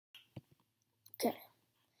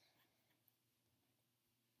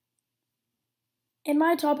In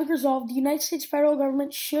my topic resolved, the United States federal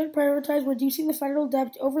government should prioritize reducing the federal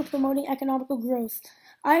debt over promoting economical growth.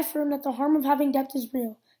 I affirm that the harm of having debt is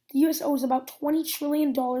real. The U.S. owes about $20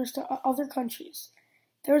 trillion to other countries.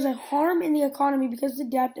 There is a harm in the economy because of the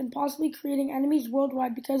debt and possibly creating enemies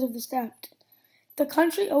worldwide because of this debt. The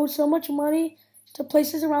country owes so much money to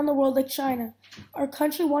places around the world like China. Our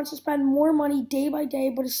country wants to spend more money day by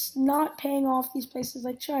day, but is not paying off these places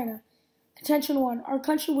like China. Contention 1. Our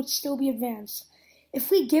country would still be advanced. If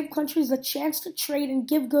we give countries the chance to trade and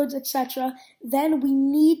give goods, etc., then we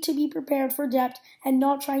need to be prepared for debt and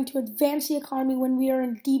not trying to advance the economy when we are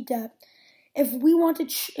in deep debt. If we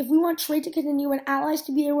want trade to continue and allies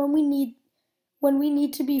to be there when we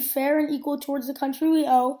need to be fair and equal towards the country we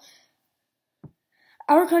owe,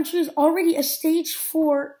 our country is already a stage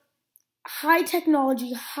 4 high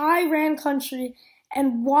technology, high RAN country,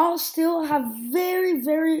 and while still have very,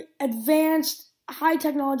 very advanced high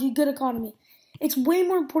technology, good economy. It's way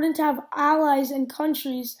more important to have allies and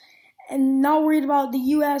countries and not worried about the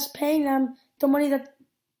U.S. paying them the money that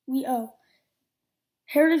we owe.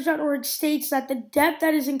 Heritage.org states that the debt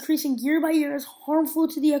that is increasing year by year is harmful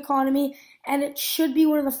to the economy, and it should be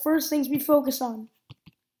one of the first things we focus on.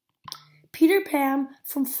 Peter Pam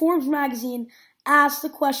from Forbes magazine asked the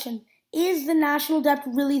question, is the national debt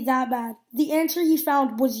really that bad? The answer he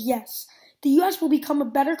found was yes. The U.S. will become a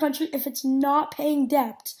better country if it's not paying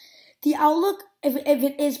debt. The outlook, if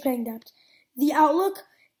it is paying debt, the outlook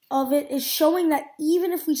of it is showing that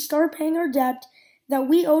even if we start paying our debt that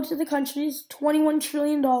we owe to the countries, $21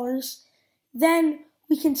 trillion, then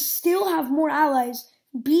we can still have more allies,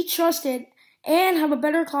 be trusted, and have a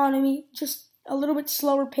better economy, just a little bit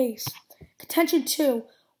slower pace. Contention 2,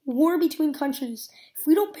 war between countries. If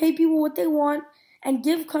we don't pay people what they want and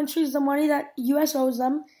give countries the money that U.S. owes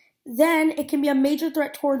them, then it can be a major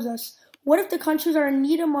threat towards us. What if the countries are in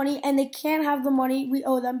need of money and they can't have the money we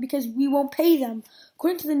owe them because we won't pay them?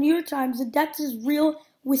 According to the New York Times, the debt is real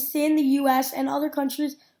within the U.S. and other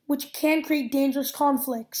countries, which can create dangerous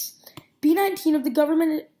conflicts. B19 of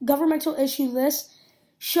the governmental issue list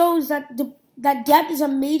shows that debt is a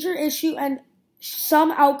major issue and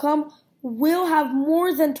some outcome will have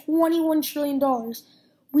more than $21 trillion.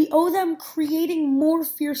 We owe them creating more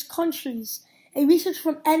fierce countries. A research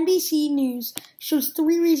from NBC News shows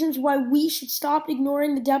 3 reasons why we should stop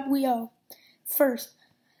ignoring the debt we owe. First,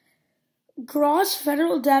 gross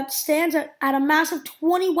federal debt stands at a massive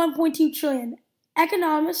 $21.2 trillion.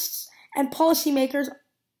 Economists and policymakers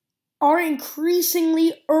are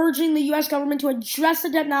increasingly urging the U.S. government to address the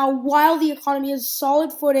debt now while the economy is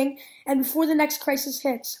solid footing and before the next crisis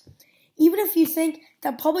hits. Even if you think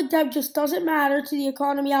that public debt just doesn't matter to the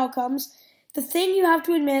economy outcomes, the thing you have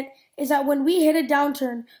to admit is that when we hit a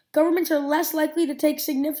downturn, governments are less likely to take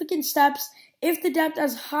significant steps if the debt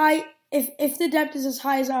is as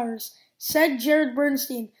high as ours, said Jared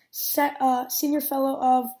Bernstein, senior fellow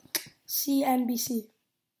of CNBC.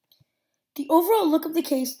 The overall look of the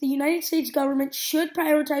case, the United States government should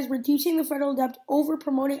prioritize reducing the federal debt over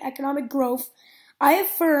promoting economic growth. I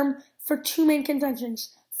affirm for 2 main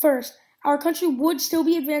contentions. First, our country would still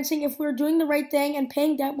be advancing if we were doing the right thing and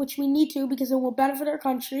paying debt, which we need to because it will benefit our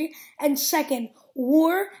country. And second,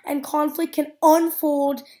 war and conflict can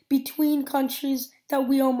unfold between countries that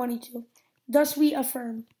we owe money to. Thus, we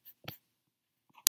affirm.